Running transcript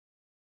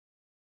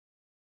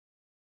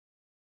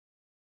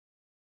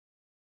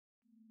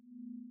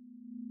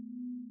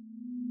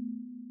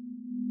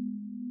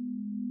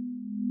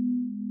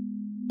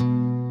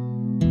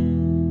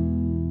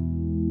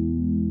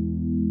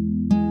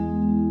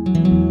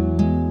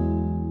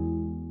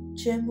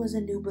Jim was a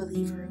new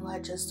believer who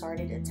had just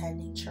started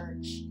attending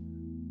church.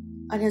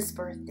 On his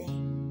birthday,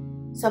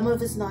 some of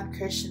his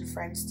non-Christian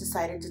friends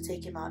decided to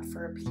take him out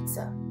for a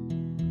pizza.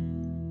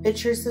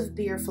 Pitchers of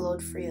beer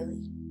flowed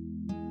freely.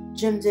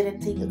 Jim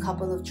didn't think a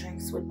couple of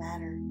drinks would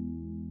matter.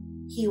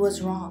 He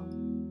was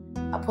wrong.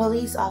 A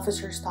police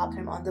officer stopped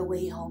him on the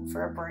way home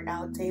for a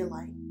burnt-out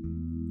taillight.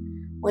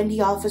 When the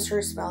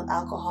officer smelled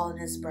alcohol in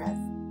his breath,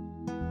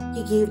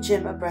 he gave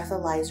Jim a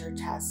breathalyzer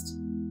test.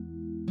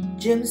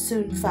 Jim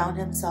soon found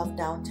himself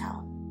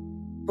downtown,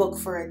 booked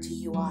for a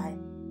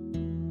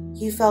DUI.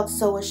 He felt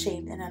so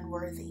ashamed and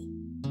unworthy.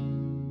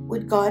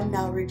 Would God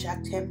now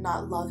reject him,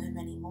 not love him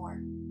anymore?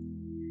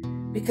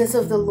 Because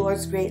of the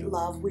Lord's great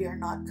love, we are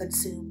not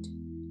consumed,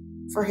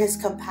 for his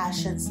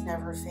compassions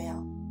never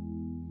fail.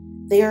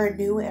 They are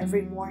new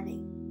every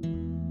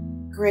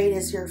morning. Great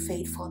is your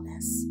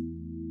faithfulness.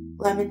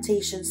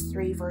 Lamentations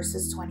 3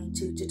 verses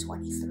 22 to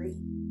 23.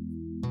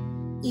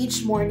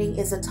 Each morning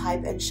is a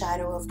type and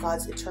shadow of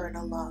God's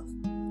eternal love,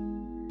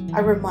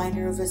 a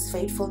reminder of his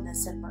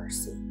faithfulness and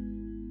mercy.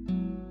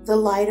 The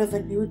light of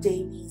a new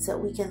day means that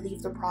we can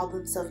leave the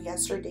problems of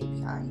yesterday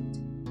behind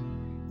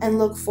and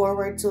look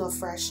forward to a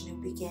fresh new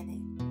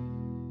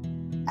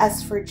beginning.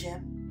 As for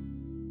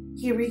Jim,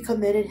 he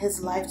recommitted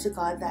his life to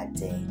God that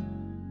day.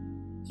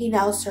 He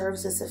now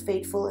serves as a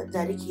faithful and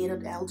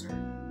dedicated elder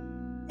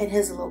in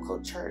his local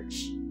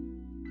church.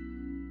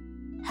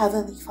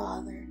 Heavenly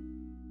Father,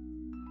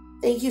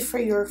 thank you for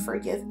your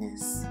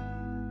forgiveness.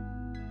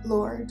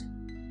 Lord,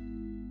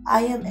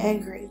 I am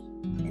angry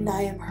and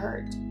I am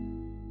hurt.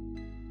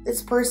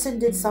 This person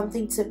did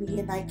something to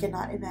me and I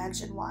cannot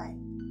imagine why.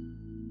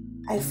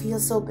 I feel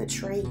so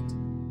betrayed.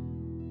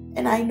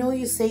 And I know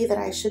you say that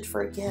I should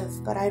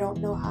forgive, but I don't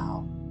know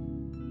how.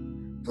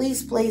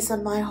 Please place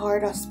on my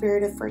heart a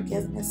spirit of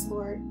forgiveness,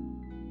 Lord.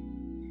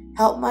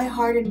 Help my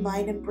heart and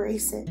mind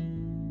embrace it.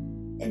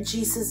 In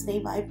Jesus'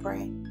 name I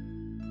pray.